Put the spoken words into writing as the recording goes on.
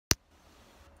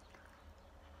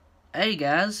Hey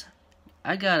guys,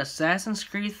 I got Assassin's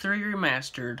Creed III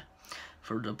Remastered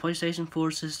for the PlayStation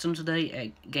 4 system today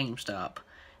at GameStop.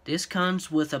 This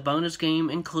comes with a bonus game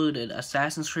included,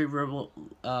 Assassin's Creed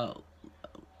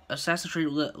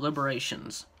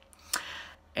Liberations.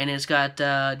 And it's got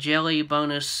jelly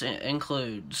bonus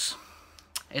includes.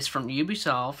 It's from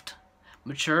Ubisoft.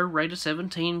 Mature, rated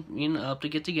 17 up to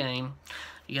get the game.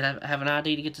 You gotta have an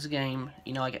ID to get this game,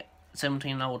 like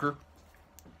 17 and older.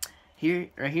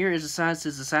 Right here is the side that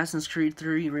says Assassin's Creed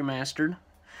III Remastered,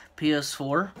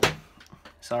 PS4.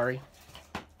 Sorry.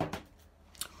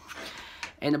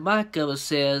 And the back of it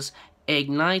says,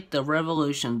 Ignite the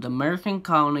Revolution. The American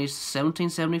colonies,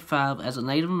 1775, as a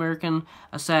Native American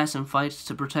assassin fights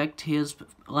to protect his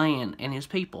land and his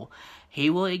people. He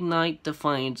will ignite the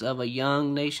flames of a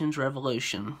young nation's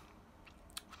revolution.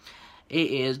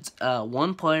 It is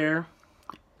one player,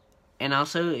 and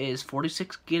also is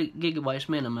 46 gigabytes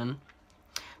minimum.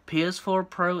 PS4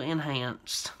 Pro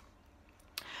Enhanced.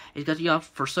 It's got the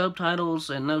option for subtitles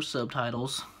and no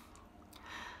subtitles.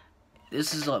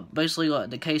 This is basically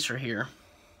like the case right here.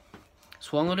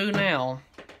 So what I'm going to do now,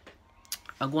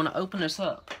 I'm going to open this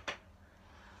up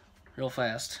real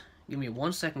fast. Give me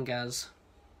 1 second, guys.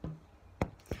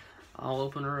 I'll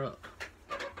open her up.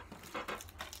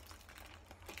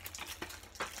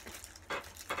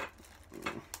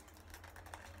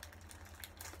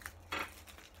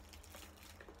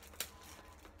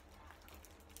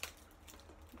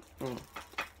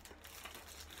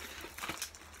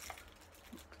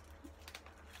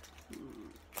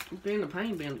 Being the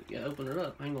pain, open it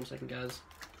up. Hang on a second, guys.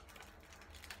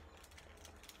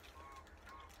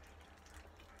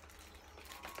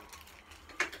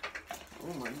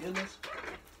 Oh my goodness.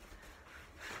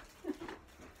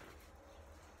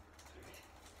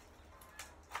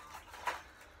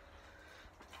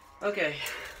 Okay.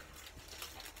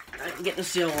 I'm getting the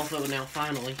seal off of it now,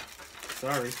 finally.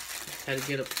 Sorry. Had to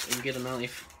get a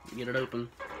knife and get it open.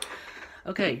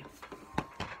 Okay.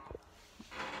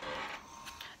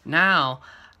 Now,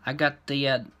 I got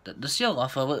the seal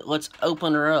off of it. Let's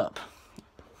open her up.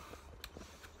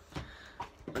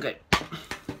 Okay.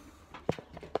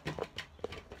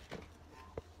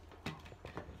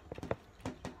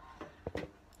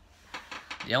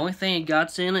 The only thing it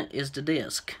got in it is the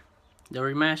disc. The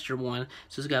remastered one.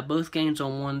 So it's got both games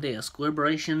on one disc.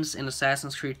 Liberations and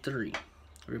Assassin's Creed 3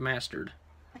 Remastered.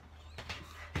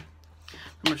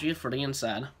 How much you get for the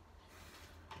inside?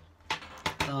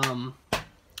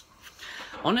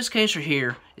 On this case right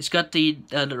here, it's got the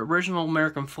original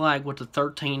American flag with the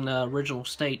 13 original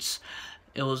states.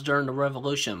 It was during the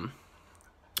Revolution.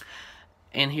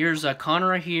 And here's Connor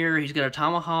right here. He's got a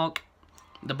tomahawk,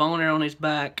 the bow and arrow on his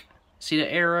back. See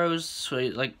the arrows? So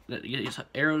like his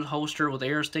arrow holster with the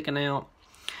arrow sticking out.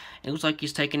 It looks like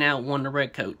he's taking out one of the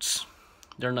redcoats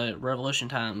during the Revolution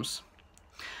times.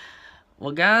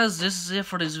 Well guys, this is it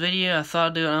for this video. I thought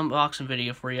I'd do an unboxing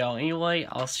video for y'all. Anyway,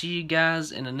 I'll see you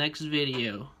guys in the next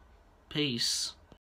video. Peace.